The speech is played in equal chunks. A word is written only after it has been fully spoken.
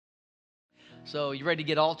So you ready to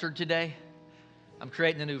get altered today? I'm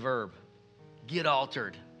creating a new verb. Get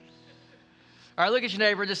altered. All right, look at your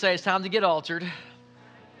neighbor and just say, it's time to get altered.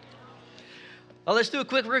 Well, let's do a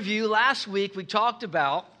quick review. Last week we talked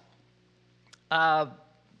about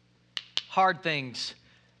hard things.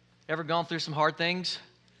 Ever gone through some hard things?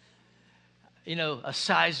 You know, a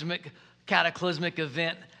seismic, cataclysmic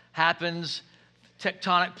event happens,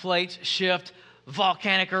 tectonic plates shift,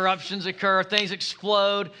 volcanic eruptions occur, things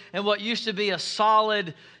explode, and what used to be a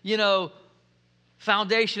solid,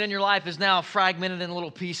 foundation in your life is now fragmented in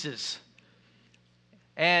little pieces.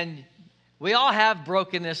 And we all have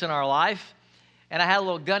brokenness in our life. And I had a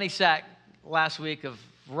little gunny sack last week of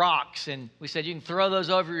rocks, and we said you can throw those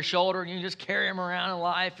over your shoulder and you can just carry them around in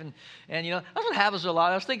life. And that's what happens a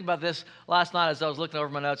lot. I was thinking about this last night as I was looking over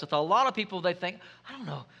my notes. I thought a lot of people, they think, I don't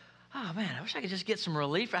know, oh man, I wish I could just get some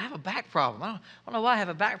relief. I have a back problem. I don't know why I have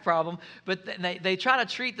a back problem, but they try to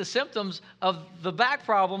treat the symptoms of the back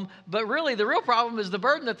problem, but really the real problem is the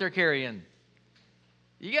burden that they're carrying.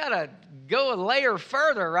 You got to go a layer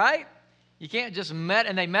further, right? You can't just and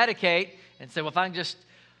they medicate and say, well, if I can just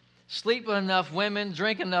sleep with enough women,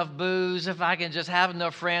 drink enough booze, if I can just have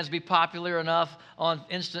enough friends, be popular enough on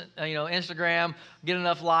Instagram, get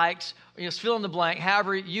enough likes, fill in the blank,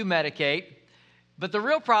 however you medicate. But the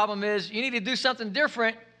real problem is you need to do something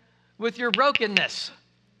different with your brokenness.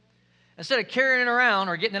 Instead of carrying it around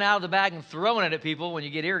or getting it out of the bag and throwing it at people when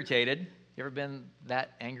you get irritated. You ever been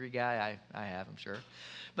that angry guy? I have, I'm sure.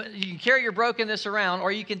 But you can carry your brokenness around,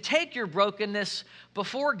 or you can take your brokenness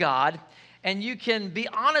before God and you can be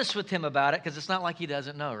honest with him about it, because it's not like he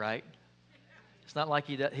doesn't know, right? It's not like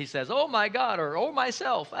he says, oh my God, or oh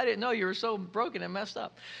myself, I didn't know you were so broken and messed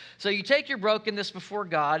up. So you take your brokenness before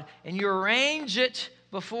God and you arrange it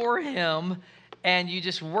before him and you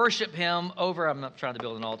just worship him over. I'm not trying to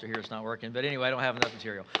build an altar here, it's not working, but anyway, I don't have enough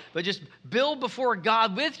material. But just build before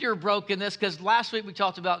God with your brokenness, because last week we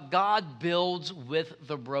talked about God builds with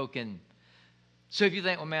the broken. So if you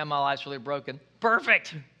think, well man, my life's really broken,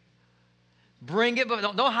 perfect. Bring it, but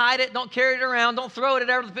don't hide it. Don't carry it around. Don't throw it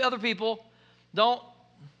at other people. Don't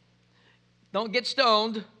get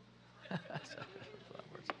stoned.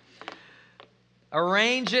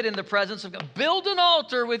 Arrange it in the presence of God. Build an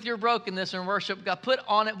altar with your brokenness and worship God. Put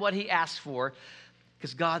on it what he asks for,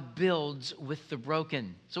 because God builds with the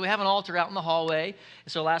broken. So we have an altar out in the hallway.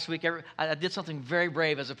 So last week, I did something very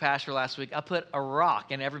brave as a pastor last week. I put a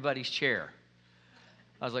rock in everybody's chair.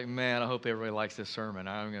 I was like, man, I hope everybody likes this sermon.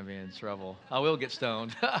 I'm going to be in trouble. I will get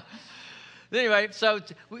stoned. Anyway, so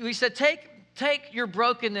we said, take your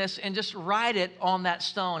brokenness and just write it on that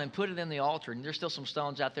stone and put it in the altar. And there's still some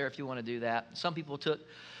stones out there if you want to do that. Some people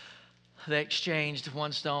they exchanged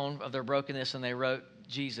one stone of their brokenness and they wrote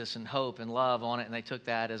Jesus and hope and love on it. And they took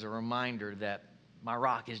that as a reminder that my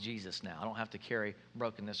rock is Jesus now. I don't have to carry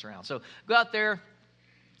brokenness around. So go out there.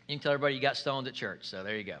 You can tell everybody you got stoned at church. So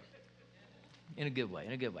there you go. In a good way.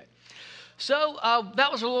 So that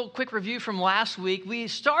was a little quick review from last week. We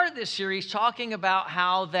started this series talking about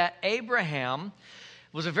how that Abraham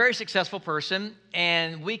was a very successful person,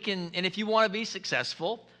 and if you want to be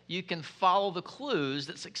successful, you can follow the clues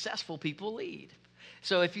that successful people lead.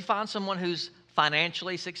 So if you find someone who's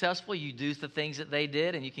financially successful, you do the things that they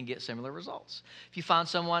did, and you can get similar results. If you find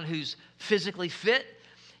someone who's physically fit,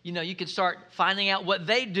 you can start finding out what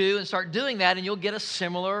they do and start doing that, and you'll get a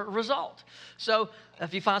similar result. So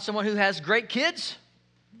if you find someone who has great kids,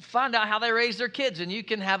 find out how they raise their kids, and you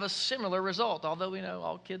can have a similar result, although we know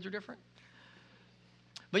all kids are different.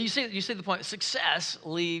 But you see the point. Success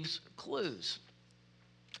leaves clues.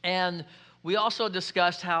 And we also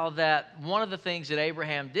discussed how that one of the things that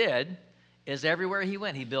Abraham did is everywhere he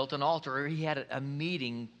went, he built an altar, or he had a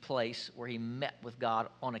meeting place where he met with God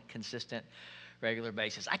on a consistent, regular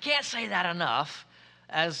basis. I can't say that enough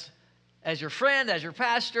as your friend, as your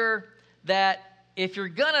pastor, that if you're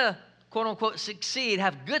going to, quote unquote, succeed,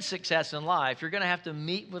 have good success in life, you're going to have to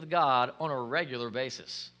meet with God on a regular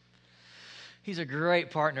basis. He's a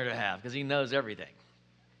great partner to have because he knows everything.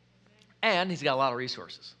 And he's got a lot of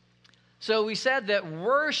resources. So we said that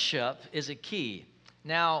worship is a key.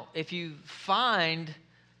 Now, if you find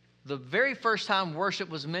the very first time worship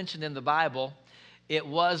was mentioned in the Bible, it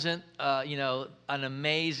wasn't, an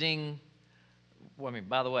amazing,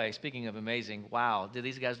 by the way, speaking of amazing, wow, did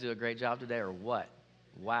these guys do a great job today or what?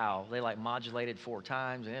 Wow, they modulated 4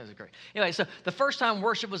 times, and it was great. Anyway, so the first time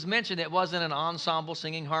worship was mentioned, it wasn't an ensemble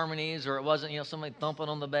singing harmonies, or it wasn't, somebody thumping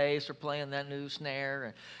on the bass or playing that new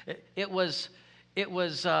snare. It was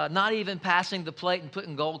not even passing the plate and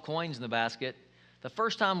putting gold coins in the basket. The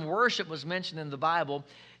first time worship was mentioned in the Bible,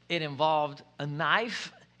 it involved a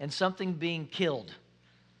knife and something being killed.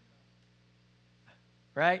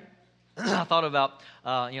 right? I thought about,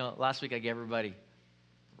 last week I gave everybody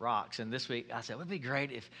rocks, and this week I said, it would be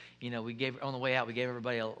great if, on the way out, we gave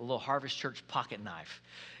everybody a little Harvest Church pocket knife,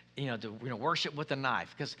 to worship with a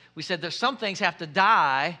knife. Because we said there's some things have to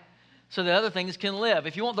die so that other things can live.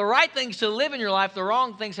 If you want the right things to live in your life, the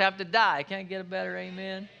wrong things have to die. Can't get a better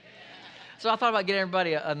amen? So I thought about getting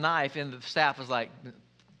everybody a knife, and the staff was like,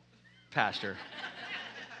 Pastor,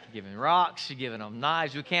 you're giving rocks, you're giving them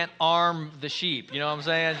knives. We can't arm the sheep, you know what I'm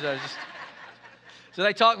saying? So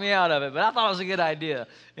they talked me out of it, but I thought it was a good idea.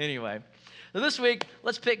 Anyway, so this week,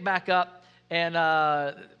 let's pick back up and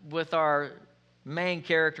with our main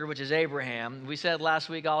character, which is Abraham. We said last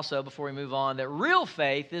week also, before we move on, that real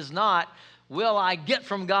faith is not, will I get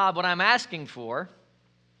from God what I'm asking for?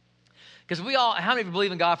 Because how many of you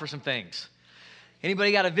believe in God for some things?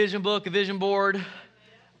 Anybody got a vision book, a vision board?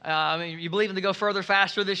 You believe in to go further,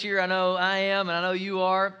 faster this year? I know I am, and I know you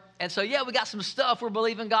are. And so, we got some stuff we're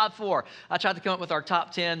believing God for. I tried to come up with our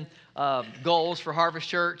top 10 goals for Harvest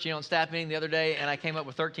Church, in staff meeting the other day, and I came up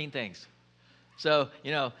with 13 things. So,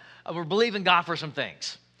 we're believing God for some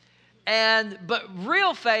things. But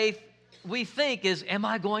real faith, we think, is, am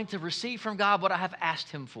I going to receive from God what I have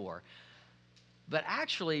asked Him for? But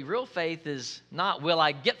actually, real faith is not, will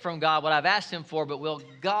I get from God what I've asked Him for, but will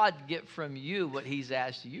God get from you what He's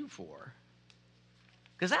asked you for?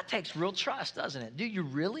 Because that takes real trust, doesn't it? Do you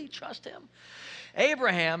really trust Him?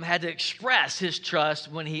 Abraham had to express his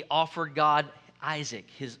trust when he offered God Isaac,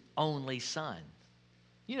 his only son.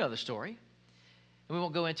 You know the story. And we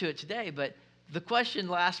won't go into it today, but the question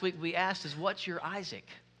last week we asked is, what's your Isaac?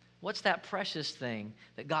 What's that precious thing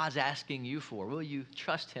that God's asking you for? Will you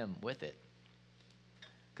trust Him with it?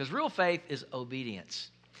 Because real faith is obedience.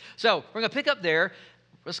 So we're going to pick up there.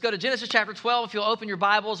 Let's go to Genesis chapter 12. If you'll open your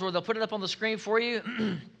Bibles, or they'll put it up on the screen for you.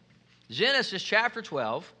 Genesis chapter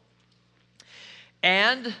 12.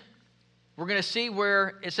 And we're going to see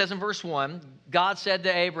where it says in verse 1, God said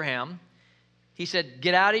to Abraham, He said,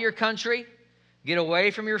 get out of your country, get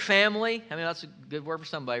away from your family. I mean, that's a good word for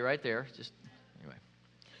somebody right there. Anyway.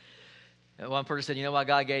 One person said, why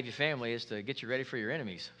God gave you family is to get you ready for your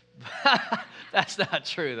enemies. That's not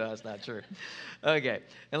true, though. That's not true. Okay,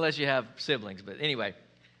 unless you have siblings. But anyway,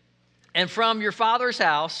 and from your father's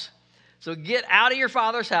house, so get out of your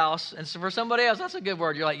father's house. And so for somebody else, that's a good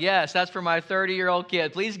word. You're like, yes, that's for my 30-year-old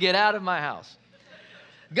kid. Please get out of my house.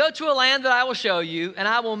 Go to a land that I will show you, and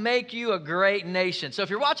I will make you a great nation. So if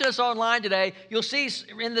you're watching us online today, you'll see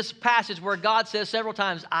in this passage where God says several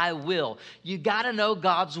times, I will. You got to know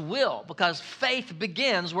God's will, because faith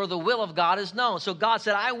begins where the will of God is known. So God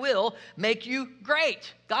said, I will make you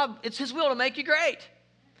great. God, it's His will to make you great.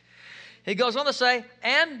 He goes on to say,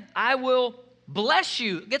 and I will bless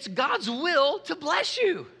you. It's God's will to bless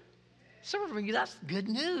you. Some of you, that's good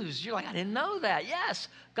news. You're like, I didn't know that. Yes,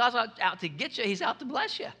 God's not out to get you. He's out to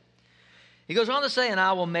bless you. He goes on to say, and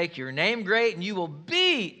I will make your name great, and you will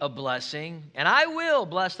be a blessing, and I will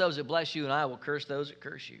bless those that bless you, and I will curse those that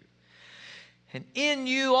curse you. And in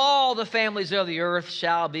you all the families of the earth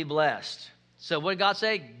shall be blessed. So what did God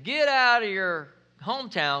say? Get out of your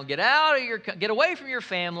hometown, get away from your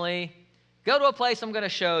family, go to a place I'm going to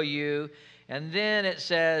show you. And then it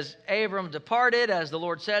says, Abram departed as the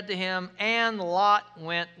Lord said to him, and Lot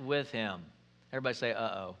went with him. Everybody say,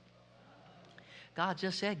 uh-oh. God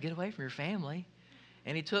just said, get away from your family.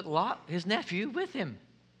 And He took Lot, his nephew, with him.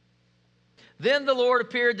 Then the Lord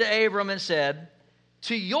appeared to Abram and said,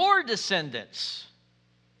 to your descendants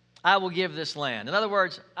I will give this land. In other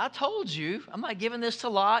words, I told you, I'm not giving this to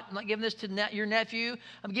Lot. I'm not giving this to your nephew.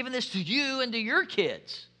 I'm giving this to you and to your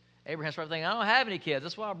kids. Abraham's probably thinking, I don't have any kids.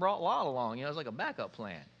 That's why I brought Lot along. It's like a backup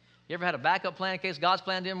plan. You ever had a backup plan in case God's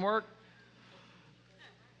plan didn't work?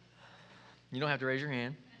 You don't have to raise your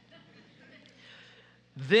hand.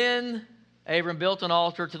 Then Abram built an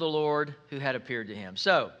altar to the Lord who had appeared to him.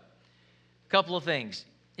 So, a couple of things.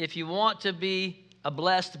 If you want to be a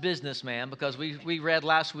blessed businessman, because we read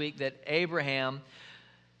last week that Abraham,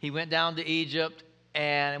 he went down to Egypt,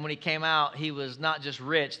 and when he came out, he was not just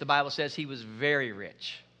rich. The Bible says he was very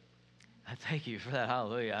rich. Thank you for that.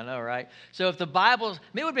 Hallelujah. I know, right? So if the Bible, it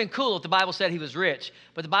would have been cool if the Bible said he was rich,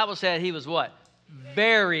 but the Bible said he was what?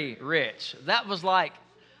 Very rich. That was like,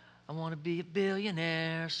 I want to be a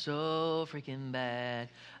billionaire so freaking bad.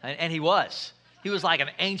 And he was. He was like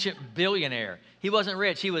an ancient billionaire. He wasn't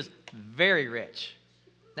rich. He was very rich.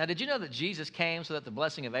 Now, did you know that Jesus came so that the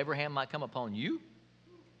blessing of Abraham might come upon you?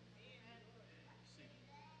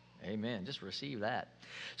 Amen. Just receive that.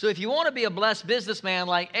 So if you want to be a blessed businessman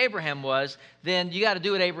like Abraham was, then you got to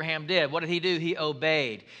do what Abraham did. What did he do? He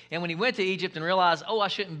obeyed. And when he went to Egypt and realized, I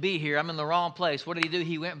shouldn't be here. I'm in the wrong place. What did he do?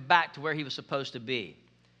 He went back to where he was supposed to be.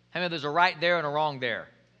 How many of there's a right there and a wrong there?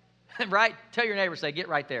 Right? Tell your neighbor, say, get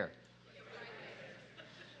right there.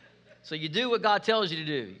 So you do what God tells you to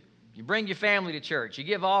do. You bring your family to church. You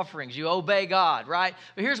give offerings. You obey God, right?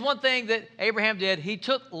 But here's one thing that Abraham did. He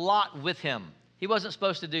took Lot with him. He wasn't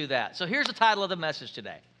supposed to do that. So here's the title of the message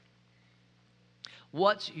today.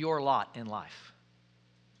 What's your lot in life?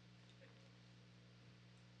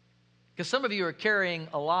 Because some of you are carrying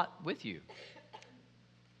a lot with you.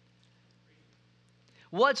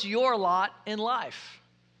 What's your lot in life?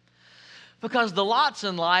 Because the lots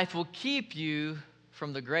in life will keep you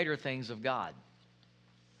from the greater things of God.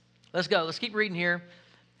 Let's go. Let's keep reading here.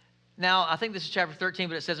 Now, I think this is chapter 13,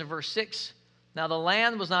 but it says in verse 6, now the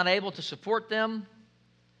land was not able to support them.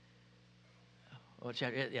 It's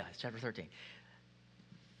chapter 13.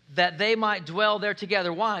 That they might dwell there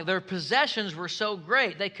together. Why? Their possessions were so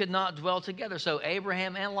great, they could not dwell together. So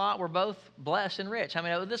Abraham and Lot were both blessed and rich. I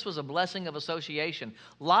mean, this was a blessing of association.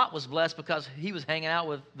 Lot was blessed because he was hanging out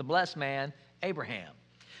with the blessed man, Abraham.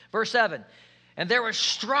 Verse 7, and there was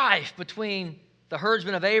strife between the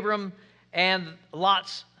herdsmen of Abram and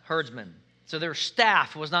Lot's herdsmen. So their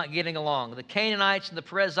staff was not getting along. The Canaanites and the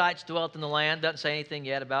Perizzites dwelt in the land. Doesn't say anything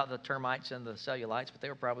yet about the termites and the cellulites, but they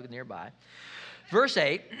were probably nearby. Verse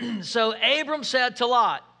 8, so Abram said to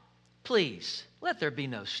Lot, please, let there be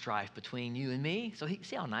no strife between you and me. So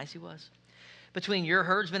see how nice he was? Between your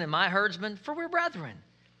herdsmen and my herdsmen, for we're brethren.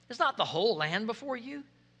 Is not the whole land before you?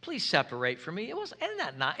 Please separate from me. Isn't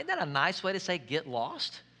that a nice way to say get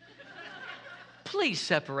lost? Please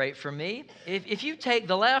separate from me. If you take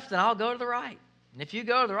the left, then I'll go to the right. And if you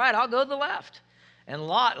go to the right, I'll go to the left. And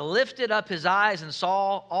Lot lifted up his eyes and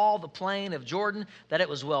saw all the plain of Jordan, that it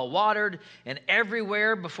was well watered, and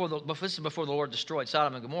everywhere before the Lord destroyed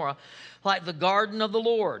Sodom and Gomorrah, like the garden of the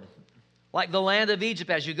Lord, like the land of Egypt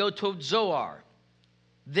as you go toward Zoar.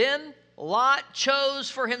 Then Lot chose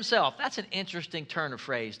for himself. That's an interesting turn of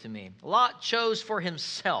phrase to me. Lot chose for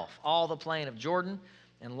himself all the plain of Jordan,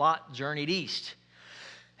 and Lot journeyed east.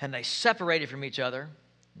 And they separated from each other.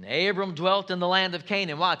 And Abram dwelt in the land of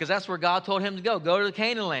Canaan. Why? Because that's where God told him to go. Go to the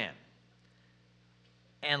Canaan land.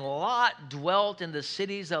 And Lot dwelt in the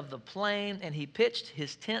cities of the plain, and he pitched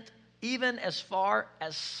his tent even as far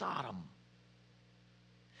as Sodom.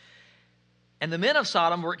 And the men of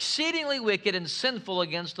Sodom were exceedingly wicked and sinful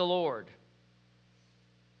against the Lord.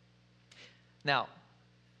 Now,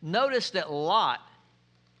 notice that Lot,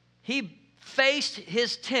 he faced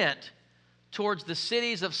his tent towards the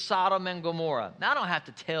cities of Sodom and Gomorrah. Now, I don't have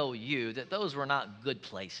to tell you that those were not good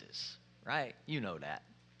places, right? You know that.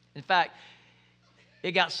 In fact,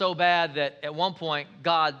 it got so bad that at one point,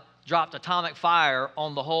 God dropped atomic fire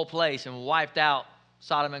on the whole place and wiped out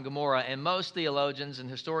Sodom and Gomorrah. And most theologians and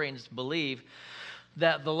historians believe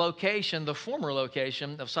that the former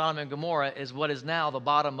location of Sodom and Gomorrah is what is now the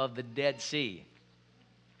bottom of the Dead Sea.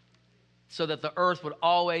 So that the earth would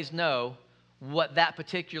always know what that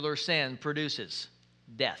particular sin produces: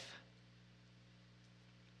 death.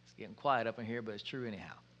 It's getting quiet up in here, but it's true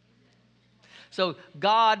anyhow. So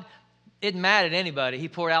God isn't mad at anybody. He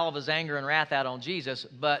poured all of his anger and wrath out on Jesus,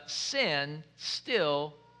 but sin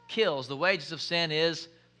still kills. The wages of sin is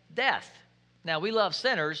death. Now, we love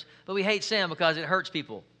sinners, but we hate sin because it hurts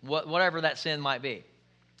people, whatever that sin might be.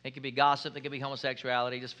 It could be gossip, it could be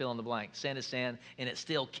homosexuality, just fill in the blank. Sin is sin, and it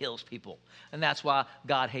still kills people. And that's why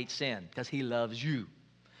God hates sin, because he loves you.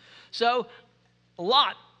 So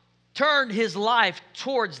Lot turned his life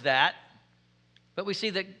towards that, but we see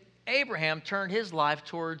that Abraham turned his life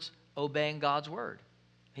towards obeying God's word.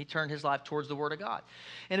 He turned his life towards the word of God.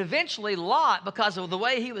 And eventually Lot, because of the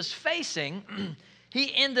way he was facing,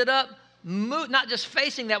 he ended up not just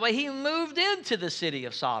facing that way, he moved into the city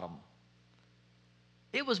of Sodom.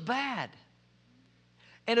 It was bad.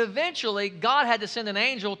 And eventually, God had to send an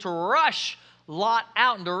angel to rush Lot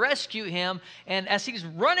out and to rescue him. And as he's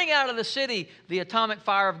running out of the city, the atomic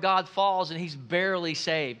fire of God falls, and he's barely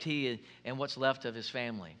saved, he and what's left of his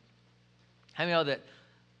family. How many know that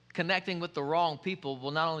connecting with the wrong people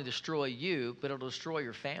will not only destroy you, but it'll destroy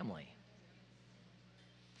your family?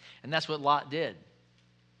 And that's what Lot did.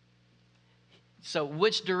 So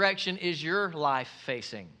which direction is your life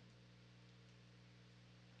facing?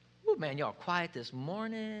 Oh, man, y'all quiet this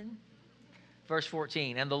morning. Verse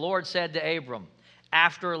 14, and the Lord said to Abram,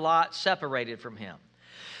 after Lot separated from him.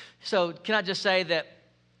 So can I just say that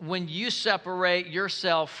when you separate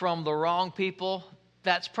yourself from the wrong people,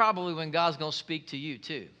 that's probably when God's going to speak to you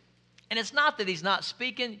too. And it's not that he's not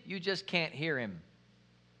speaking, you just can't hear him.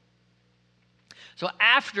 So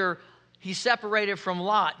after he separated from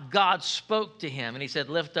Lot, God spoke to him, and he said,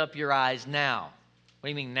 lift up your eyes now. What do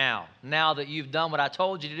you mean now? Now that you've done what I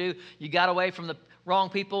told you to do, you got away from the wrong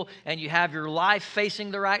people, and you have your life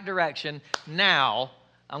facing the right direction, now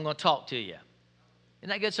I'm going to talk to you. Isn't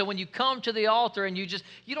that good? So when you come to the altar and you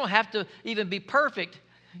don't have to even be perfect,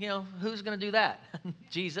 who's going to do that?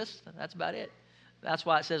 Jesus, that's about it. That's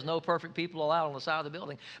why it says no perfect people allowed on the side of the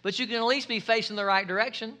building. But you can at least be facing the right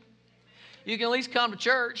direction. You can at least come to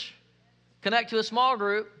church, connect to a small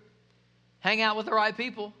group, hang out with the right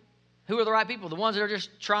people. Who are the right people? The ones that are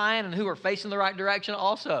just trying and who are facing the right direction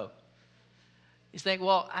also. You think,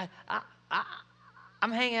 well,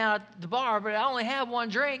 I'm hanging out at the bar, but I only have one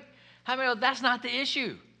drink. How many? That's not the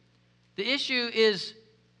issue. The issue is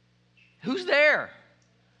who's there.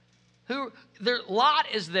 Lot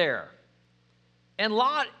is there. And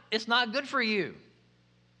Lot, it's not good for you.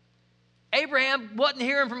 Abraham wasn't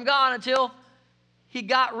hearing from God until he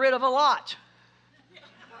got rid of a Lot.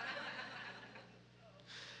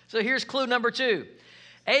 So here's clue number 2.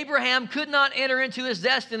 Abraham could not enter into his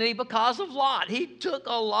destiny because of Lot. He took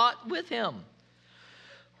a Lot with him.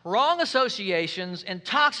 Wrong associations and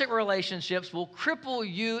toxic relationships will cripple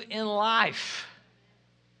you in life.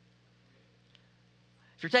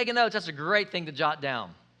 If you're taking notes, that's a great thing to jot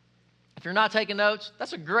down. If you're not taking notes,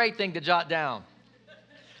 that's a great thing to jot down.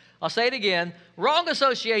 I'll say it again. Wrong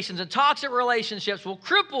associations and toxic relationships will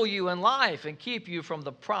cripple you in life and keep you from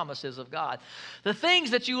the promises of God. The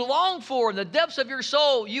things that you long for in the depths of your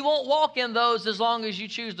soul, you won't walk in those as long as you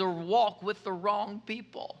choose to walk with the wrong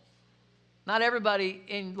people. Not everybody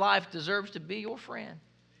in life deserves to be your friend.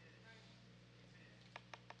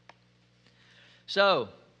 So,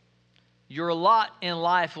 your lot in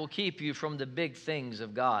life will keep you from the big things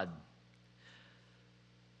of God.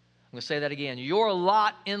 I'm going to say that again. Your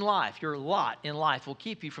lot in life will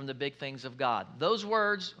keep you from the big things of God. Those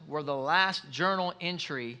words were the last journal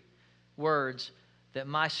entry words that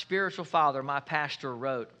my spiritual father, my pastor,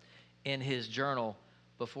 wrote in his journal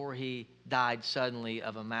before he died suddenly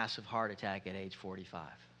of a massive heart attack at age 45.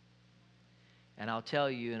 And I'll tell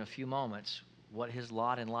you in a few moments what his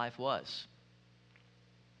lot in life was.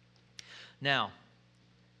 Now,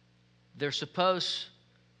 there's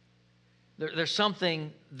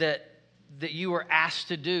something that you were asked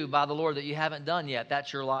to do by the Lord that you haven't done yet.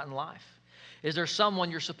 That's your lot in life. Is there someone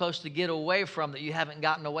you're supposed to get away from that you haven't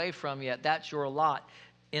gotten away from yet? That's your lot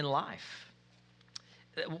in life.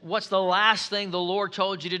 What's the last thing the Lord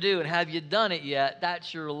told you to do, and have you done it yet?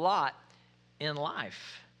 That's your lot in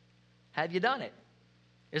life. Have you done it?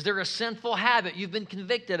 Is there a sinful habit you've been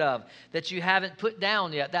convicted of that you haven't put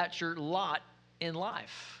down yet? That's your lot in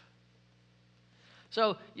life.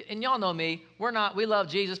 So, and y'all know me, we love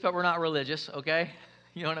Jesus, but we're not religious, okay?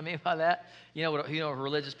 You know what I mean by that? You know what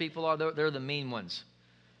religious people are? They're the mean ones.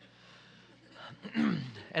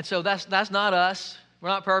 And so that's not us. We're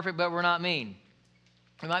not perfect, but we're not mean.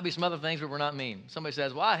 There might be some other things, but we're not mean. Somebody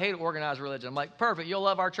says, well, I hate organized religion. I'm like, perfect, you'll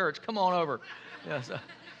love our church. Come on over.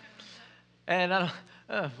 And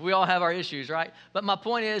we all have our issues, right? But my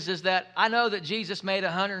point is that I know that Jesus made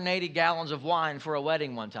 180 gallons of wine for a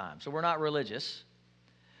wedding one time. So we're not religious.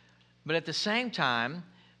 But at the same time,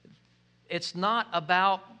 it's not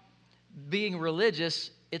about being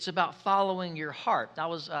religious. It's about following your heart.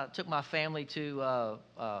 I took my family to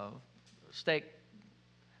a steak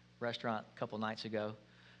restaurant a couple nights ago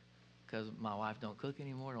because my wife don't cook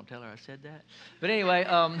anymore. Don't tell her I said that. But anyway,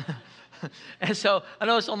 and so I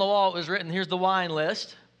noticed on the wall it was written, here's the wine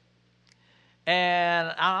list.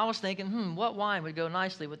 And I was thinking, what wine would go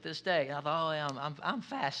nicely with this steak? And I thought, oh, yeah, I'm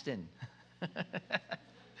fasting.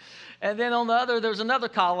 And then there was another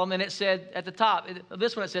column, and it said at the top,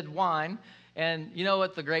 this one it said wine. And you know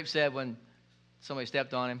what the grape said when somebody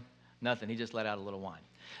stepped on him? Nothing. He just let out a little wine.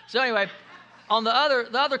 So anyway, on the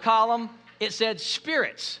other column, it said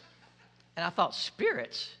spirits. And I thought,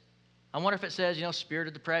 spirits? I wonder if it says, spirit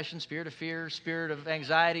of depression, spirit of fear, spirit of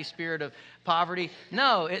anxiety, spirit of poverty.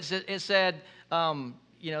 No, it said,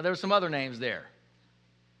 there were some other names there.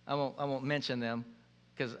 I won't mention them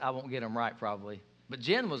because I won't get them right probably. But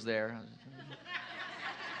Jen was there.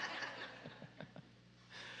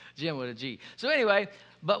 Jen with a G. So anyway,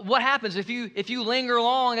 but what happens if you linger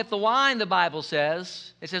long at the wine, the Bible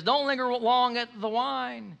says? It says, don't linger long at the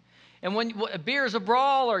wine. And when beer is a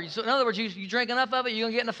brawl, so in other words, you drink enough of it, you're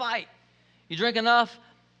going to get in a fight. You drink enough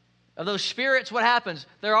of those spirits, what happens?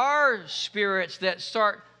 There are spirits that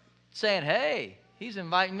start saying, hey, he's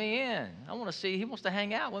inviting me in. I want to see, he wants to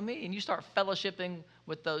hang out with me. And you start fellowshipping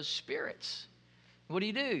with those spirits. What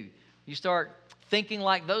do? You start thinking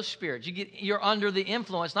like those spirits. You're under the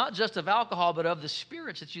influence, not just of alcohol, but of the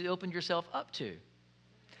spirits that you opened yourself up to.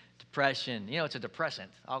 Depression, it's a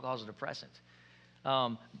depressant. Alcohol is a depressant.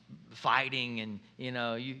 Fighting, and,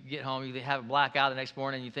 you get home, you have a blackout the next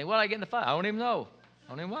morning, and you think, what did I get in the fight? I don't even know. I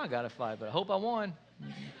don't even know why I got a fight, but I hope I won.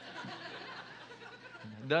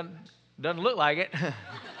 Doesn't look like it.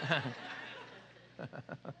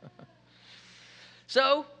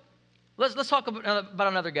 So, let's talk about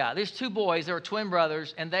another guy. There's two boys. They were twin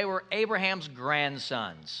brothers, and they were Abraham's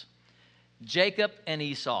grandsons, Jacob and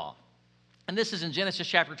Esau. And this is in Genesis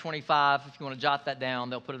chapter 25. If you want to jot that down,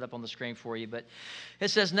 they'll put it up on the screen for you. But it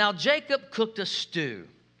says, now Jacob cooked a stew.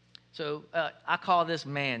 So I call this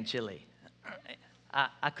man chili.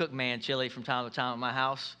 I cook man chili from time to time at my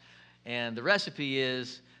house. And the recipe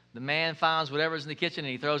is the man finds whatever's in the kitchen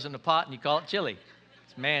and he throws it in the pot and you call it chili.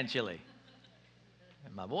 It's man chili.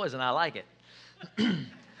 And my boys and I like it.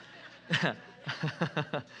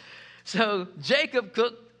 So Jacob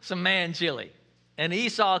cooked some man chili. And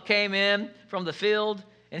Esau came in from the field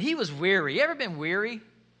and he was weary. You ever been weary?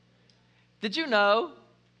 Did you know,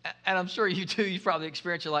 and I'm sure you too, you've probably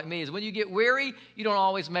experienced it like me, is when you get weary, you don't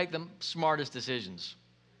always make the smartest decisions.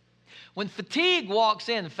 When fatigue walks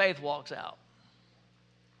in, faith walks out.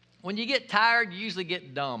 When you get tired, you usually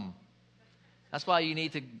get dumb. That's why you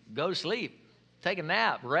need to go to sleep, take a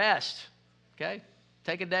nap, rest, okay?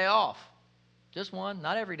 Take a day off. Just one,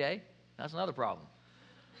 not every day. That's another problem.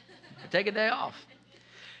 Take a day off.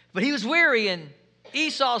 But he was weary, and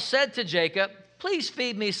Esau said to Jacob, please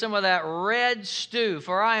feed me some of that red stew,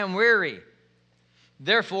 for I am weary.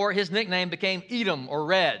 Therefore, his nickname became Edom, or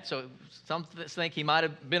red. So some think he might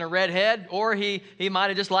have been a redhead, or he might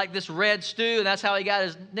have just liked this red stew, and that's how he got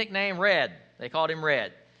his nickname Red. They called him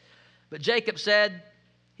Red. But Jacob said,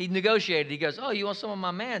 he negotiated. He goes, oh, you want some of my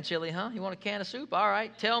man chili, huh? You want a can of soup? All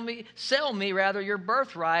right, sell me your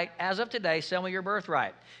birthright. As of today, sell me your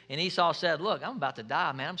birthright. And Esau said, look, I'm about to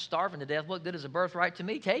die, man. I'm starving to death. What good is a birthright to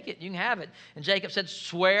me? Take it. You can have it. And Jacob said,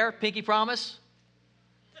 swear, pinky promise.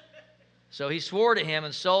 So he swore to him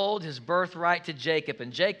and sold his birthright to Jacob.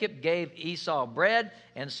 And Jacob gave Esau bread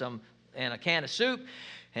and a can of soup.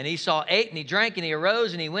 And Esau ate and he drank and he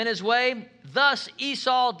arose and he went his way. Thus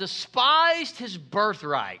Esau despised his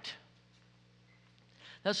birthright.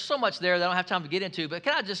 There's so much there that I don't have time to get into, but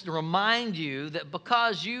can I just remind you that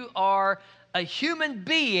because you are a human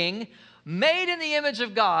being made in the image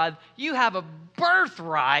of God, you have a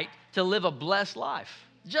birthright to live a blessed life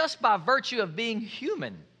just by virtue of being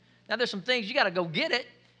human. Now, there's some things you got to go get it.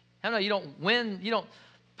 I know you don't win, you don't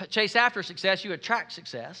chase after success, you attract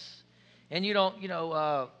success. And you don't, you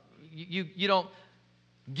don't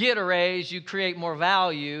get a raise, you create more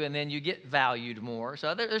value, and then you get valued more.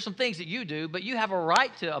 So there's some things that you do, but you have a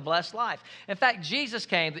right to a blessed life. In fact, Jesus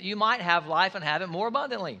came that you might have life and have it more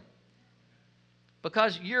abundantly.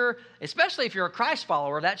 Because especially if you're a Christ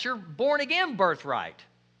follower, that's your born-again birthright.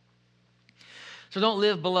 So don't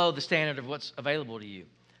live below the standard of what's available to you.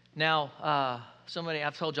 Now,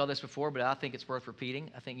 I've told y'all this before, but I think it's worth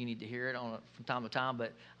repeating. I think you need to hear it from time to time,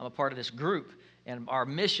 but I'm a part of this group, and our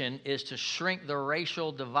mission is to shrink the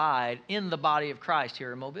racial divide in the body of Christ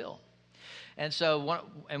here in Mobile. And so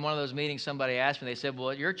in one of those meetings, somebody asked me, they said, well,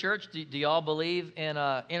 at your church, do y'all believe in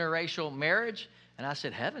interracial marriage? And I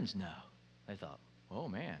said, heavens no. They thought, oh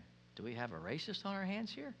man, do we have a racist on our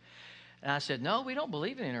hands here? And I said, no, we don't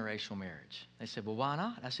believe in interracial marriage. They said, well, why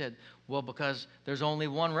not? I said, well, because there's only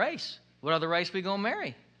one race. What other race we gonna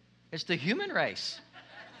marry? It's the human race.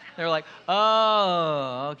 They're like,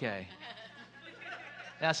 oh, okay.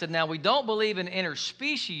 And I said, now we don't believe in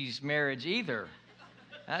interspecies marriage either.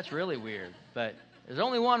 That's really weird, but there's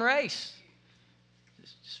only one race.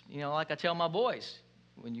 Just, like I tell my boys,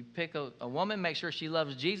 when you pick a woman, make sure she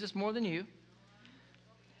loves Jesus more than you.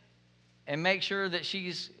 And make sure that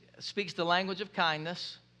she speaks the language of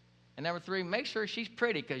kindness. And number 3, make sure she's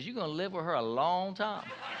pretty, because you're going to live with her a long time.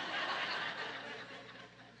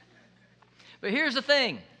 But here's the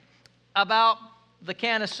thing about the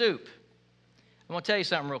can of soup. I want to tell you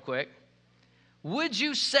something real quick. Would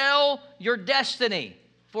you sell your destiny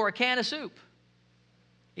for a can of soup?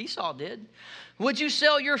 Esau did. Would you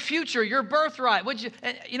sell your future, your birthright? Would you,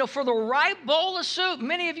 for the right bowl of soup?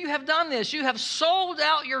 Many of you have done this. You have sold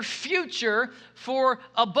out your future for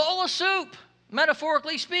a bowl of soup,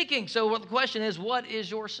 metaphorically speaking. So the question is, what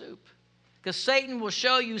is your soup? Because Satan will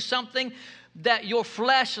show you something that your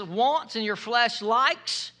flesh wants and your flesh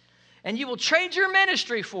likes, and you will trade your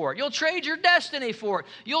ministry for it. You'll trade your destiny for it.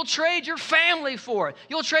 You'll trade your family for it.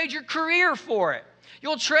 You'll trade your career for it.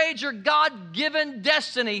 You'll trade your God-given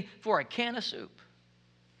destiny for a can of soup.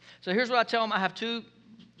 So here's what I tell them. I have two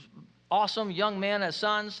awesome young men as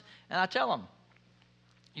sons, and I tell them,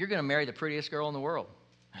 you're going to marry the prettiest girl in the world.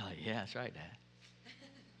 They're like, yeah, that's right, Dad.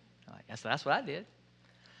 I'm like, that's what I did.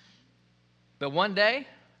 But one day,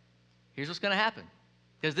 here's what's going to happen.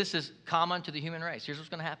 Because this is common to the human race. Here's what's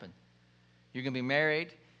going to happen. You're going to be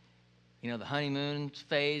married. The honeymoon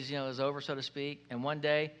phase, is over, so to speak. And one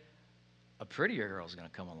day, a prettier girl is going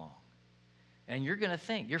to come along. And you're going to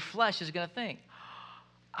think, your flesh is going to think,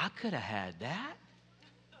 I could have had that.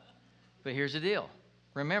 But here's the deal.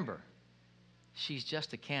 Remember, she's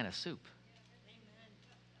just a can of soup.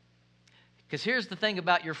 Because here's the thing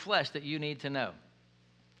about your flesh that you need to know.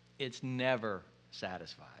 It's never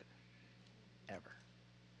satisfied. Ever.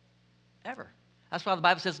 Ever. That's why the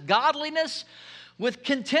Bible says godliness with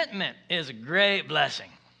contentment is a great blessing.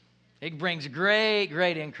 It brings great,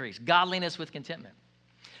 great increase. Godliness with contentment.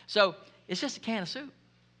 So it's just a can of soup.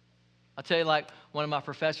 I'll tell you, like one of my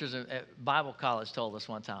professors at Bible college told us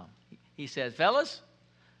one time. He said, fellas,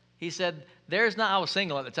 he said, I was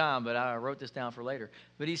single at the time, but I wrote this down for later.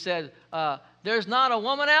 But he said, there's not a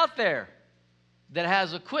woman out there that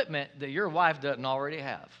has equipment that your wife doesn't already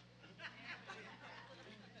have.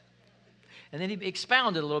 And then he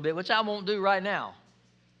expounded a little bit, which I won't do right now.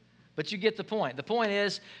 But you get the point. The point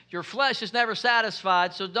is, your flesh is never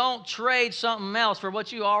satisfied, so don't trade something else for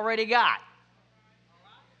what you already got.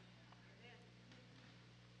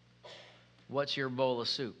 What's your bowl of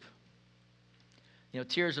soup?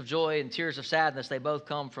 Tears of joy and tears of sadness, they both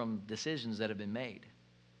come from decisions that have been made.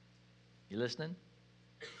 You listening?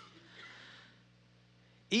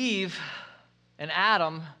 Eve and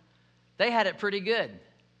Adam, they had it pretty good.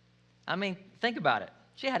 I mean, think about it.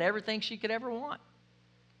 She had everything she could ever want.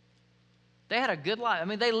 They had a good life. I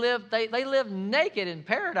mean, they lived naked in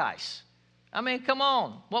paradise. I mean, come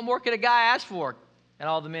on. What more could a guy ask for? And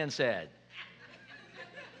all the men said.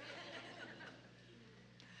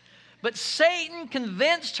 But Satan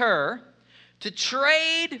convinced her to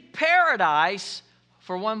trade paradise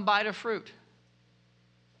for one bite of fruit.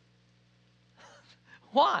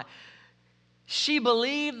 Why? She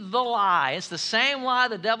believed the lie. It's the same lie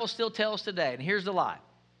the devil still tells today. And here's the lie.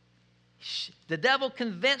 The devil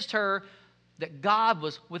convinced her that God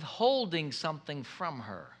was withholding something from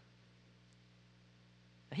her.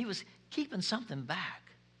 He was keeping something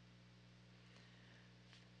back.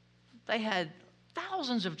 They had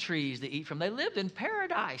thousands of trees to eat from. They lived in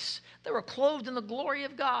paradise. They were clothed in the glory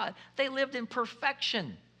of God. They lived in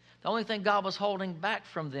perfection. The only thing God was holding back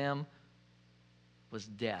from them was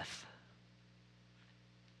death.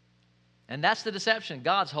 And that's the deception.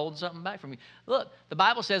 God's holding something back from you. Look, the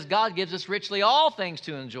Bible says God gives us richly all things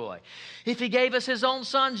to enjoy. If He gave us His own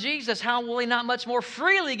Son, Jesus, how will He not much more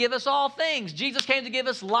freely give us all things? Jesus came to give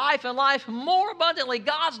us life and life more abundantly.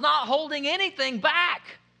 God's not holding anything back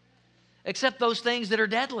except those things that are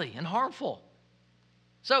deadly and harmful.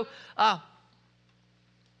 So, the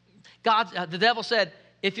devil said,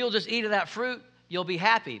 if you'll just eat of that fruit, you'll be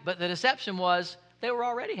happy. But the deception was they were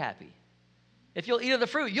already happy. If you'll eat of the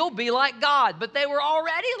fruit, you'll be like God. But they were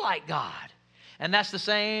already like God. And that's the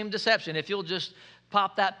same deception. If you'll just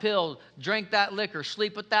pop that pill, drink that liquor,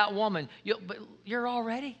 sleep with that woman, you're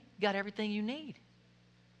already got everything you need.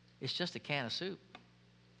 It's just a can of soup.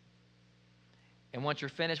 And once you're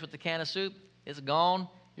finished with the can of soup, it's gone.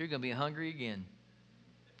 You're going to be hungry again.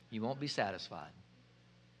 You won't be satisfied.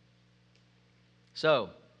 So,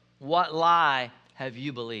 what lie have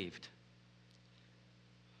you believed?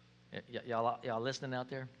 Y'all listening out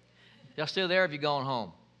there? Y'all still there or have you gone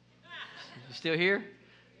home? You still here?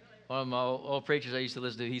 One of my old preachers I used to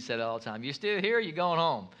listen to, he said it all the time, you still here or you going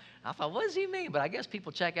home? I thought, what does he mean? But I guess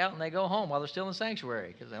people check out and they go home while they're still in the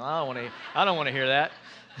sanctuary. Because I don't want to hear that.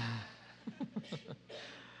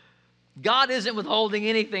 God isn't withholding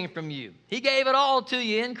anything from you. He gave it all to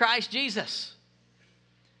you in Christ Jesus.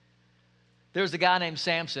 There was a guy named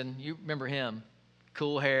Samson. You remember him.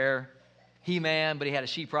 Cool hair. He-man, but he had a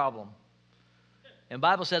she problem. And the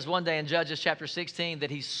Bible says one day in Judges chapter 16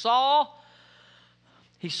 that he saw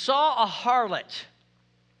a harlot.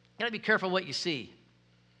 You got to be careful what you see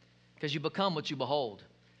because you become what you behold.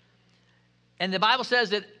 And the Bible says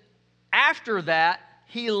that after that,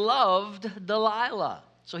 he loved Delilah.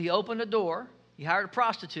 So he opened a door, he hired a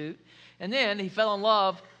prostitute, and then he fell in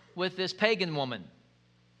love with this pagan woman.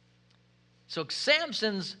 So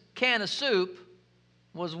Samson's can of soup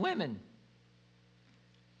was women.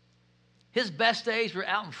 His best days were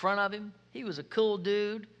out in front of him. He was a cool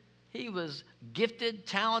dude. He was gifted,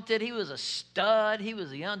 talented. He was a stud. He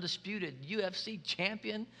was the undisputed UFC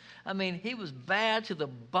champion. I mean, he was bad to the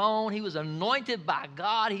bone. He was anointed by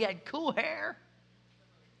God. He had cool hair.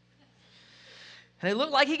 And it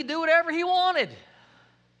looked like he could do whatever he wanted.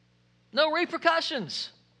 No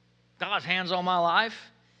repercussions. God's hands on my life.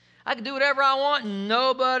 I can do whatever I want and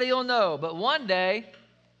nobody will know. But one day,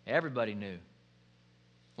 everybody knew.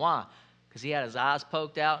 Why? Because he had his eyes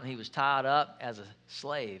poked out and he was tied up as a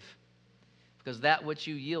slave. Because that which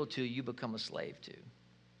you yield to, you become a slave to.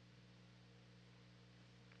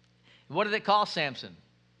 What did it cost Samson?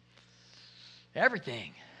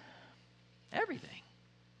 Everything. Everything.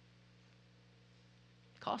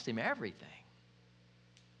 It cost him everything.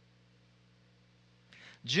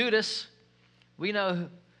 Judas, we know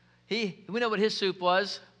what his soup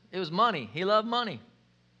was. It was money. He loved money.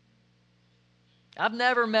 I've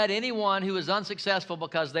never met anyone who was unsuccessful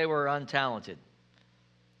because they were untalented.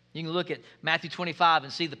 You can look at Matthew 25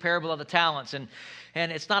 and see the parable of the talents, and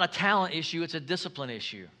it's not a talent issue, it's a discipline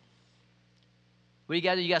issue. What you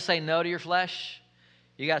got to do? You got to say no to your flesh.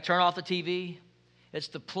 You got to turn off the TV. It's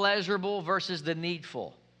the pleasurable versus the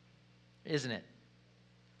needful, isn't it?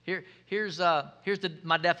 Here's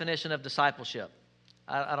my definition of discipleship.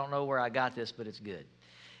 I don't know where I got this, but it's good.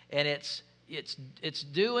 And it's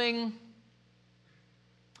doing.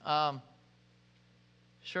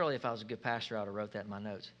 Surely, if I was a good pastor, I would have wrote that in my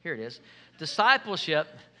notes. Here it is. Discipleship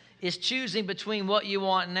is choosing between what you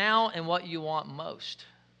want now and what you want most.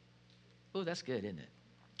 Oh, that's good, isn't it?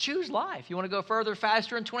 Choose life. You want to go further,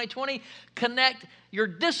 faster in 2020? Connect your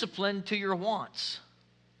discipline to your wants.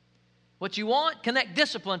 What you want, connect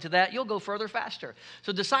discipline to that. You'll go further, faster.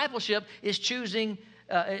 So discipleship is choosing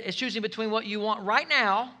between what you want right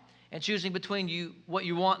now and choosing between what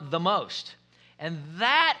you want the most. And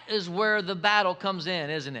that is where the battle comes in,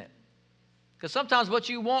 isn't it? Because sometimes what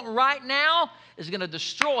you want right now is going to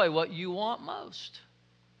destroy what you want most.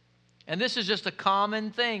 And this is just a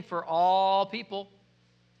common thing for all people.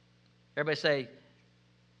 Everybody say,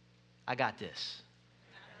 I got this.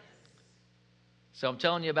 So I'm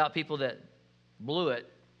telling you about people that blew it.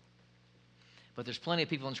 But there's plenty of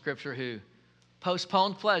people in Scripture who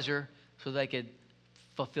postponed pleasure so they could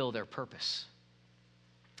fulfill their purpose.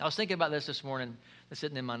 I was thinking about this morning,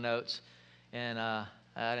 sitting in my notes, and I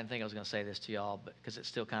didn't think I was going to say this to y'all, but because it's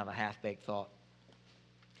still kind of a half-baked thought.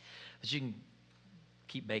 But you can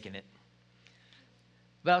keep baking it.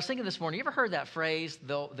 But I was thinking this morning, you ever heard that phrase,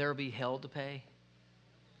 there'll be hell to pay?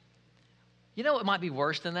 You know what might be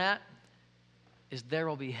worse than that? Is there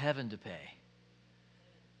will be heaven to pay.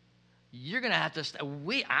 You're going to have to,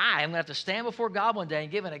 I am going to have to stand before God one day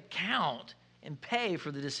and give an account and pay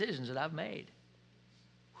for the decisions that I've made.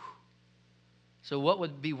 So what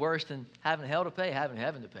would be worse than having hell to pay? Having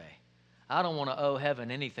heaven to pay. I don't want to owe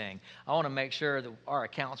heaven anything. I want to make sure that our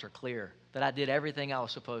accounts are clear, that I did everything I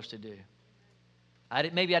was supposed to do.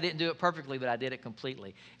 Maybe I didn't do it perfectly, but I did it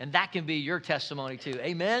completely. And that can be your testimony too.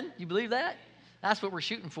 Amen? You believe that? That's what we're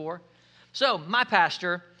shooting for. So my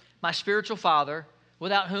pastor, my spiritual father,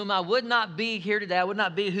 without whom I would not be here today, I would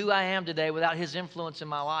not be who I am today without his influence in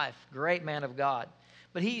my life. Great man of God.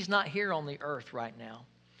 But he's not here on the earth right now.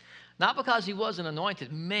 Not because he wasn't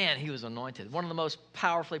anointed. Man, he was anointed. One of the most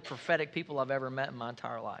powerfully prophetic people I've ever met in my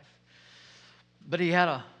entire life. But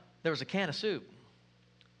there was a can of soup.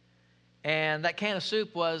 And that can of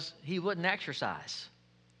soup was he wouldn't exercise.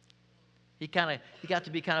 He got to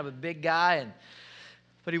be kind of a big guy,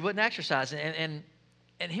 but he wouldn't exercise. And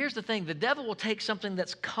here's the thing, the devil will take something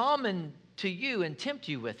that's common to you and tempt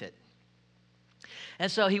you with it.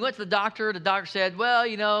 And so he went to the doctor. The doctor said,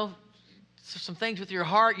 well, some things with your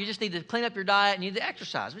heart. You just need to clean up your diet and you need to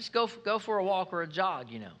exercise. Just go for a walk or a jog,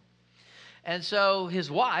 And so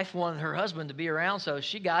his wife wanted her husband to be around, so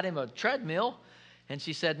she got him a treadmill. And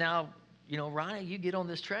she said, now, Ronnie, you get on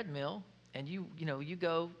this treadmill and you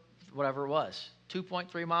go whatever it was,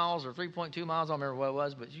 2.3 miles or 3.2 miles, I don't remember what it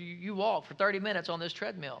was, but you walk for 30 minutes on this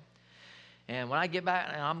treadmill. And when I get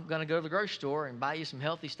back, I'm going to go to the grocery store and buy you some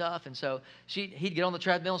healthy stuff. And so he'd get on the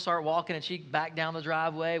treadmill and start walking, and she'd back down the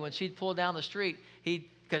driveway. When she'd pull down the street, he'd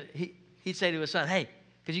say to his son, hey,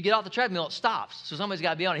 because you get off the treadmill, it stops. So somebody's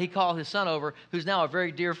got to be on it. He'd call his son over, who's now a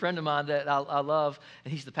very dear friend of mine that I love,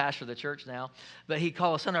 and he's the pastor of the church now. But he'd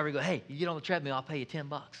call his son over and go, hey, you get on the treadmill, I'll pay you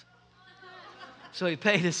 $10. So he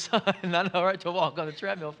paid his son, I know, right, to walk on the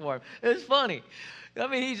treadmill for him. It's funny. I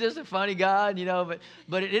mean, he's just a funny guy,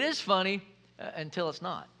 but it is funny until it's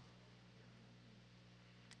not.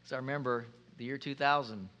 So I remember the year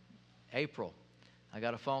 2000, April, I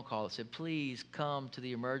got a phone call that said, please come to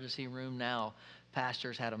the emergency room now.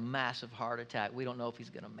 Pastor's had a massive heart attack. We don't know if he's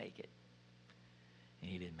going to make it.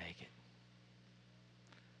 And he didn't make it.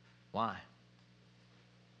 Why?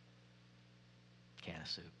 Can of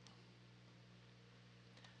soup.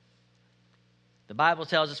 The Bible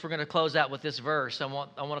tells us we're going to close out with this verse. I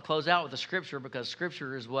want to close out with the Scripture because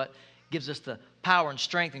Scripture is what gives us the power and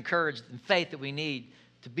strength and courage and faith that we need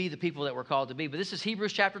to be the people that we're called to be. But this is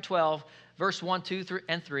Hebrews chapter 12, verse 1, 2,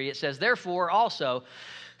 and 3. It says, "Therefore also,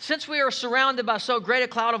 since we are surrounded by so great a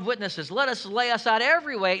cloud of witnesses, let us lay aside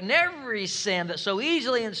every weight and every sin that so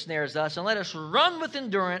easily ensnares us, and let us run with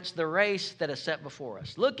endurance the race that is set before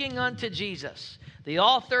us, looking unto Jesus, the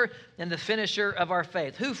author and the finisher of our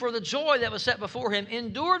faith, who for the joy that was set before him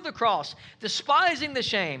endured the cross, despising the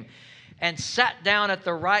shame, and sat down at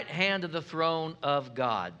the right hand of the throne of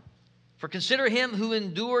God. For consider him who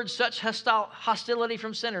endured such hostility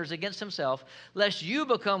from sinners against himself, lest you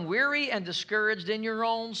become weary and discouraged in your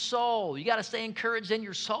own soul." You got to stay encouraged in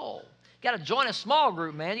your soul. You got to join a small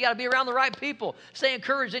group, man. You got to be around the right people. Stay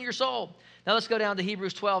encouraged in your soul. Now let's go down to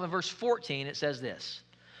Hebrews 12 and verse 14. It says this: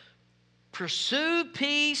 "Pursue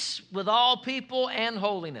peace with all people and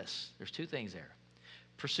holiness." There's two things there.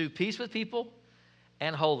 Pursue peace with people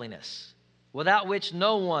and holiness, without which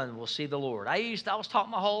no one will see the Lord. I was taught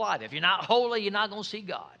my whole life, if you're not holy, you're not going to see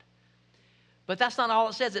God. But that's not all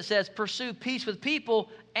it says. It says pursue peace with people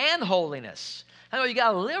and holiness. I know you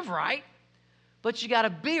got to live right, but you got to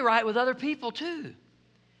be right with other people too.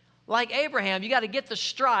 Like Abraham, you got to get the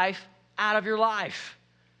strife out of your life.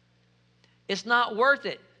 It's not worth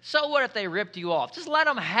it. So what if they ripped you off? Just let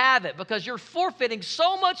them have it, because you're forfeiting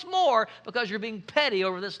so much more because you're being petty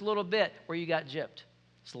over this little bit where you got gypped.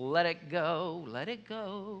 Just let it go. Let it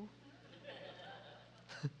go.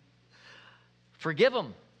 Forgive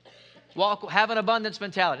them. Have an abundance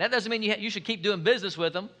mentality. That doesn't mean you should keep doing business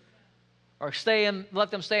with them or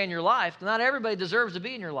let them stay in your life. Not everybody deserves to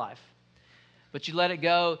be in your life. But you let it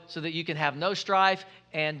go so that you can have no strife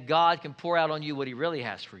and God can pour out on you what he really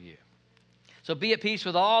has for you. So be at peace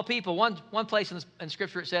with all people. One place in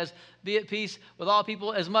Scripture it says, be at peace with all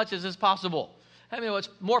people as much as is possible. I mean, it's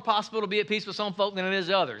more possible to be at peace with some folk than it is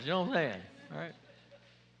others. You know what I'm saying? All right.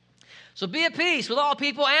 So be at peace with all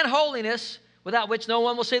people and holiness, without which no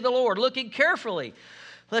one will see the Lord, looking carefully,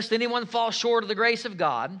 lest anyone fall short of the grace of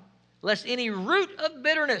God, lest any root of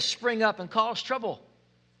bitterness spring up and cause trouble.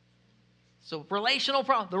 So relational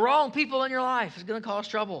problem, the wrong people in your life is going to cause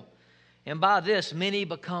trouble. And by this, many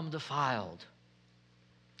become defiled.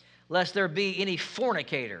 Lest there be any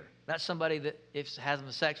fornicator. That's somebody that has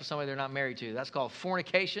sex with somebody they're not married to. That's called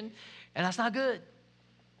fornication, and that's not good.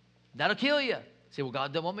 That'll kill you. Say, well,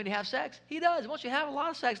 God doesn't want me to have sex. He does. He wants you to have a lot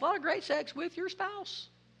of sex, a lot of great sex with your spouse.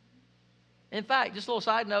 In fact, just a little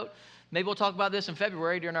side note, maybe we'll talk about this in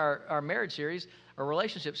February during our marriage series, our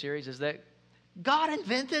relationship series, is that God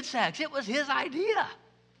invented sex. It was his idea.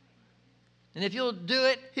 And if you'll do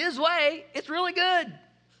it his way, it's really good.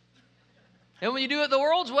 And when you do it the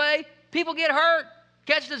world's way, people get hurt,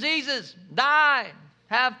 catch diseases, die,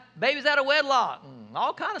 have babies out of wedlock, and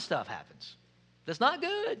all kind of stuff happens. That's not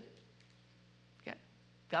good. Okay?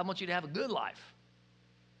 God wants you to have a good life.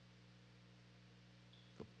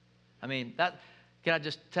 I mean, can I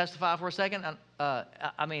just testify for a second? I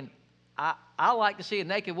like to see a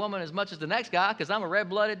naked woman as much as the next guy because I'm a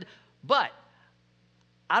red-blooded, but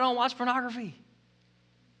I don't watch pornography.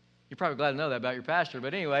 You're probably glad to know that about your pastor,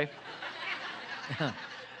 but anyway.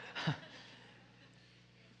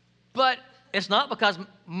 But it's not because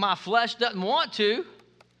my flesh doesn't want to.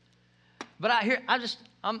 But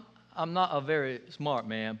I'm not a very smart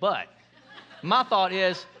man. But my thought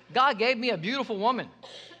is, God gave me a beautiful woman.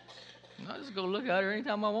 I just go look at her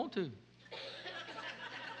anytime I want to.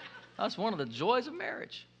 That's one of the joys of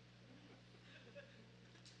marriage.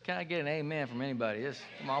 Can I get an amen from anybody?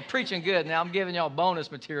 I'm preaching good now. I'm giving y'all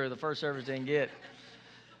bonus material the first service didn't get.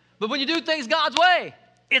 But when you do things God's way,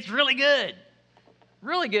 it's really good.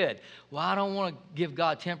 Really good. Well, I don't want to give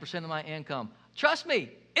God 10% of my income. Trust me,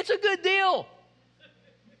 it's a good deal.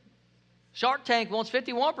 Shark Tank wants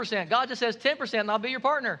 51%. God just says 10% and I'll be your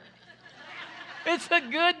partner. It's a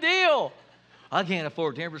good deal. I can't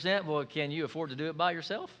afford 10%. Well, can you afford to do it by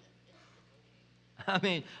yourself? I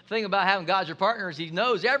mean, the thing about having God your partner is he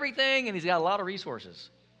knows everything and he's got a lot of resources.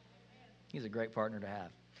 He's a great partner to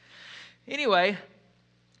have. Anyway,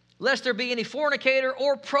 lest there be any fornicator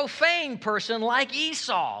or profane person like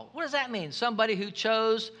Esau. What does that mean? Somebody who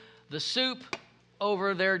chose the soup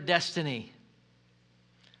over their destiny.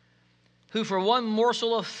 Who for one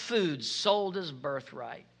morsel of food sold his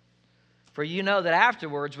birthright. For you know that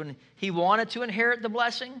afterwards, when he wanted to inherit the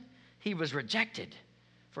blessing, he was rejected.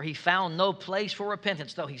 For he found no place for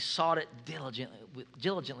repentance, though he sought it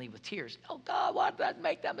diligently with tears. Oh, God, why did I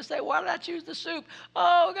make that mistake? Why did I choose the soup?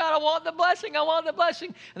 Oh, God, I want the blessing. I want the blessing.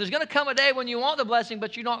 And there's going to come a day when you want the blessing,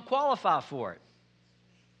 but you don't qualify for it.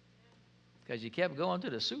 Because you kept going to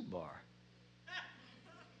the soup bar.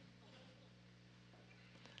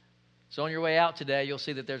 So on your way out today, you'll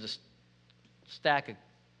see that there's stack of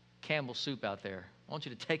Campbell's soup out there. I want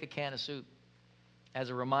you to take a can of soup as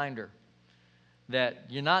a reminder that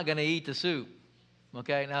you're not going to eat the soup.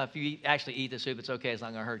 Okay? Now, if you actually eat the soup, it's okay. It's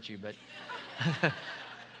not going to hurt you. But,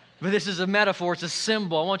 but this is a metaphor. It's a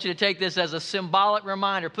symbol. I want you to take this as a symbolic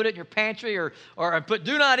reminder. Put it in your pantry or put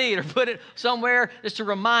do not eat or put it somewhere just to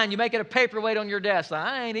remind you. Make it a paperweight on your desk. Like,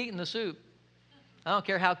 I ain't eating the soup. I don't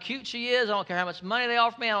care how cute she is. I don't care how much money they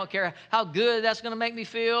offer me. I don't care how good that's going to make me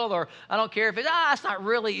feel. Or I don't care if it's not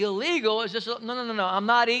really illegal. It's just, no. I'm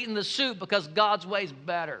not eating the soup because God's way is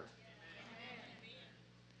better.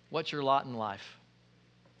 What's your lot in life?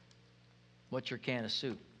 What's your can of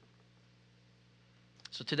soup?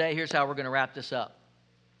 So today, here's how we're going to wrap this up.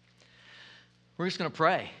 We're just going to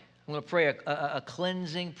pray. I'm going to pray a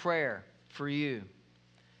cleansing prayer for you.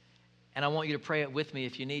 And I want you to pray it with me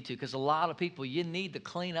if you need to, because a lot of people, you need to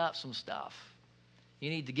clean up some stuff. You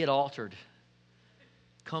need to get altered.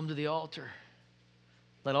 Come to the altar.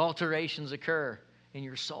 Let alterations occur in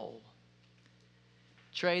your soul.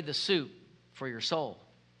 Trade the soup for your soul.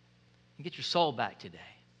 And get your soul back today.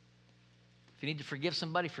 If you need to forgive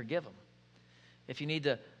somebody, forgive them. If you need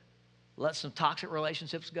to let some toxic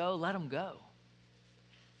relationships go, let them go.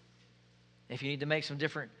 If you need to make some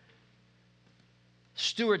different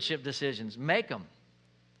stewardship decisions, make them.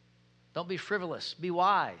 Don't be frivolous. Be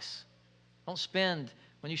wise. Don't spend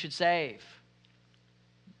when you should save.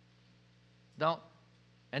 Don't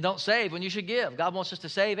save when you should give. God wants us to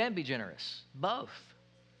save and be generous. Both.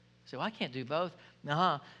 So I can't do both.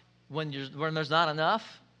 When there's not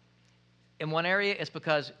enough in one area, it's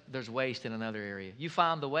because there's waste in another area. You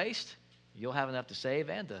find the waste, you'll have enough to save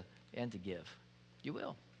and to give. You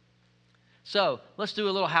will. So let's do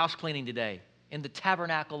a little house cleaning today in the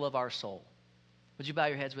tabernacle of our soul. Would you bow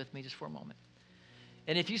your heads with me just for a moment?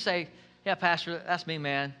 And if you say, yeah, Pastor, that's me,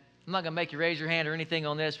 man. I'm not going to make you raise your hand or anything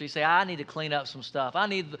on this, but you say, I need to clean up some stuff.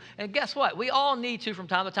 And guess what? We all need to from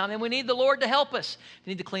time to time, and we need the Lord to help us.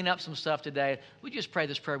 We need to clean up some stuff today. Would you just pray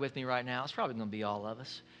this prayer with me right now? It's probably going to be all of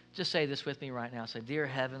us. Just say this with me right now. Say, Dear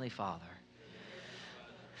Heavenly Father,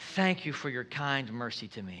 thank you for your kind mercy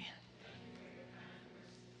to me.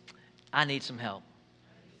 I need some help.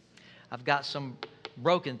 I've got some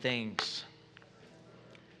broken things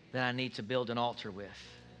that I need to build an altar with.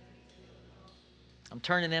 I'm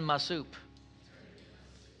turning in my soup.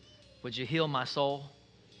 Would you heal my soul?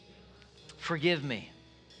 Forgive me.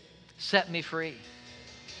 Set me free.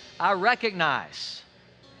 I recognize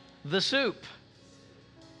the soup.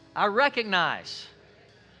 I recognize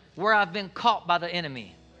where I've been caught by the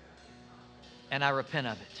enemy, and I repent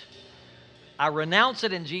of it. I renounce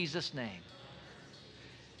it in Jesus' name.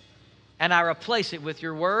 And I replace it with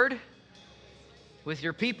your word, with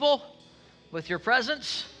your people, with your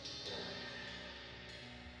presence,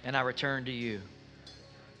 and I return to you.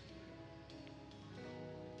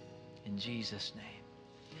 In Jesus'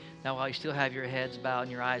 name. Now, while you still have your heads bowed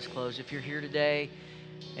and your eyes closed, if you're here today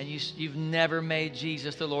and you've never made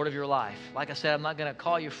Jesus the Lord of your life, like I said, I'm not going to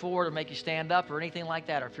call you forward or make you stand up or anything like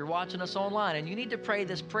that. Or if you're watching us online and you need to pray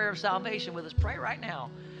this prayer of salvation with us, pray right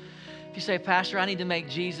now. If you say, Pastor, I need to make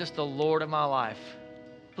Jesus the Lord of my life,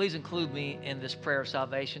 please include me in this prayer of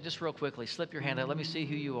salvation. Just real quickly, slip your hand out. Let me see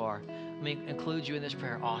who you are. Let me include you in this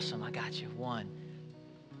prayer. Awesome. I got you. 1.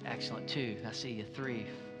 Excellent. 2. I see you. 3,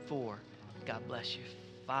 4. God bless you.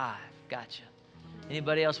 5. Got you.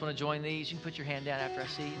 Anybody else want to join these? You can put your hand down after I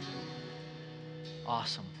see you.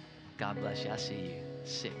 Awesome. God bless you. I see you.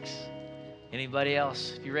 6. Anybody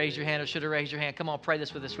else? If you raised your hand or should have raised your hand, come on, pray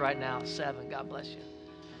this with us right now. 7. God bless you.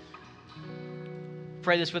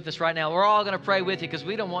 Pray this with us right now. We're all going to pray with you because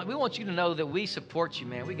we want you to know that we support you,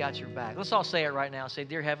 man. We got your back. Let's all say it right now. Say,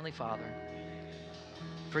 Dear Heavenly Father,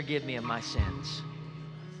 forgive me of my sins.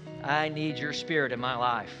 I need your Spirit in my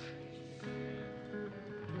life.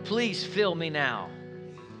 Please fill me now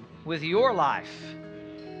with your life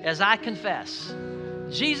as I confess,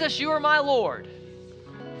 Jesus, you are my Lord.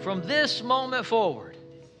 From this moment forward,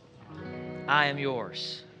 I am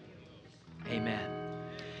yours. Amen.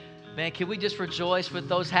 Man, can we just rejoice with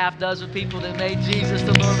those half dozen people that made Jesus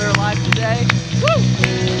the Lord of their life today?